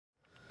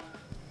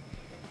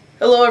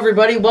Hello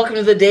everybody, welcome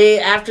to the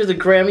day after the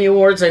Grammy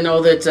Awards. I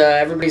know that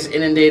everybody's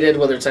inundated,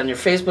 whether it's on your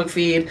Facebook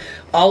feed,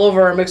 all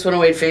over our Mix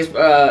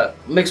 108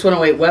 Mix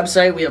 108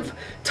 website. We have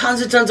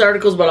tons of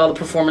articles about all the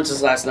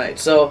performances last night.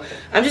 So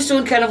I'm just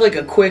doing kind of like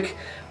a quick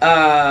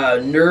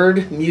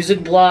nerd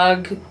music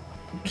blog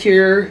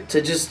here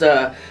to just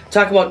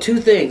talk about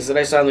two things that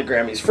I saw in the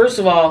Grammys. First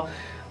of all,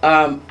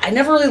 I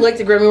never really liked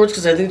the Grammy Awards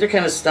because I think they're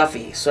kind of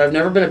stuffy, so I've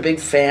never been a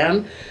big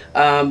fan.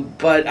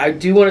 But I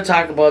do want to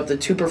talk about the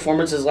two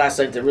performances last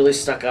night that really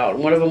stuck out.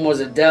 One of them was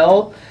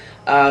Adele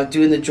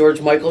doing the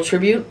George Michael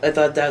tribute. I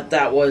thought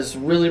that was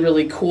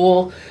really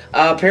cool.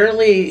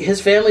 Apparently,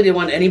 his family didn't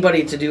want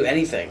anybody to do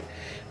anything,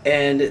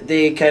 and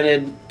they kind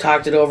of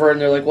talked it over, and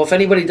they're like, well, if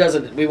anybody does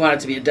it, we want it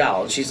to be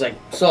Adele. And she's like,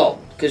 so,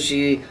 because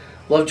she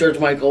loved George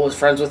Michael, was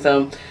friends with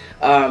him.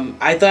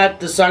 I thought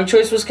the song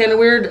choice was kind of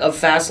weird, of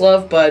Fast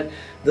Love, but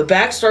the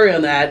backstory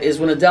on that is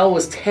when Adele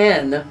was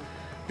 10,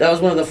 that was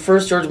one of the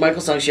first George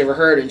Michael songs she ever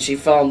heard, and she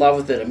fell in love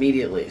with it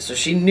immediately. So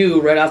she knew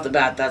right off the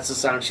bat that's the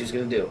song she was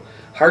going to do.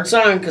 Hard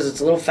song because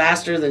it's a little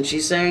faster than she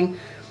sang.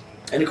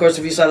 And of course,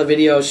 if you saw the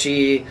video,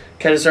 she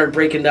kind of started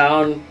breaking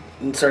down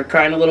and started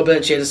crying a little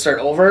bit. She had to start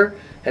over,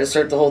 had to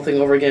start the whole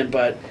thing over again,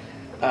 but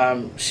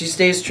she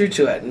stays true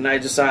to it, and I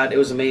just thought it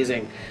was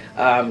amazing.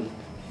 And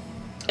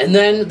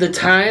then the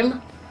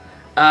time,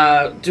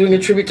 doing a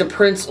tribute to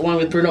Prince along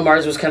with Bruno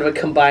Mars was kind of a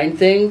combined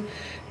thing,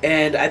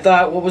 and I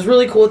thought what was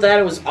really cool with that,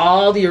 it was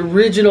all the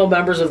original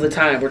members of the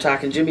time. We're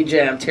talking Jimmy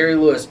Jam, Terry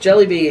Lewis,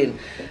 Jelly Bean,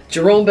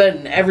 Jerome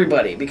Benton,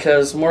 everybody,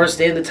 because Morris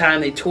Day at the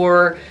time, they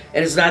tour,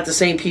 and it's not the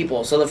same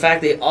people. So the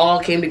fact they all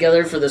came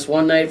together for this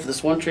one night, for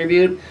this one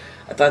tribute,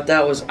 I thought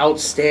that was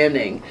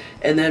outstanding.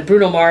 And then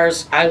Bruno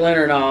Mars,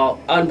 eyeliner and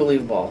all,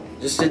 unbelievable.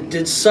 Just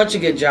did such a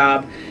good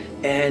job,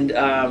 and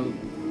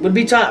would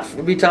be tough.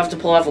 Would be tough to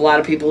pull off. A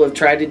lot of people have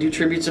tried to do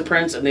tributes to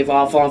Prince, and they've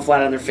all fallen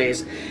flat on their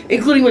face,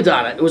 including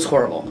Madonna. It was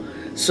horrible.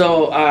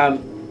 So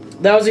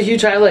that was a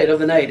huge highlight of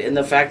the night, and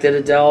the fact that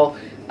Adele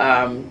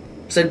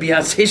said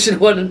Beyonce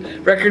should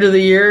win Record of the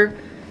Year,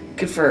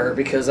 good for her,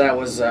 because that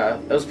was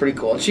pretty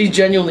cool. And she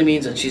genuinely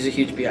means it. She's a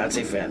huge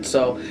Beyonce fan.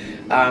 So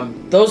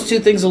those two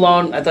things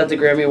alone, I thought the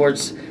Grammy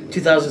Awards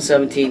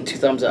 2017, 2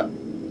 thumbs up.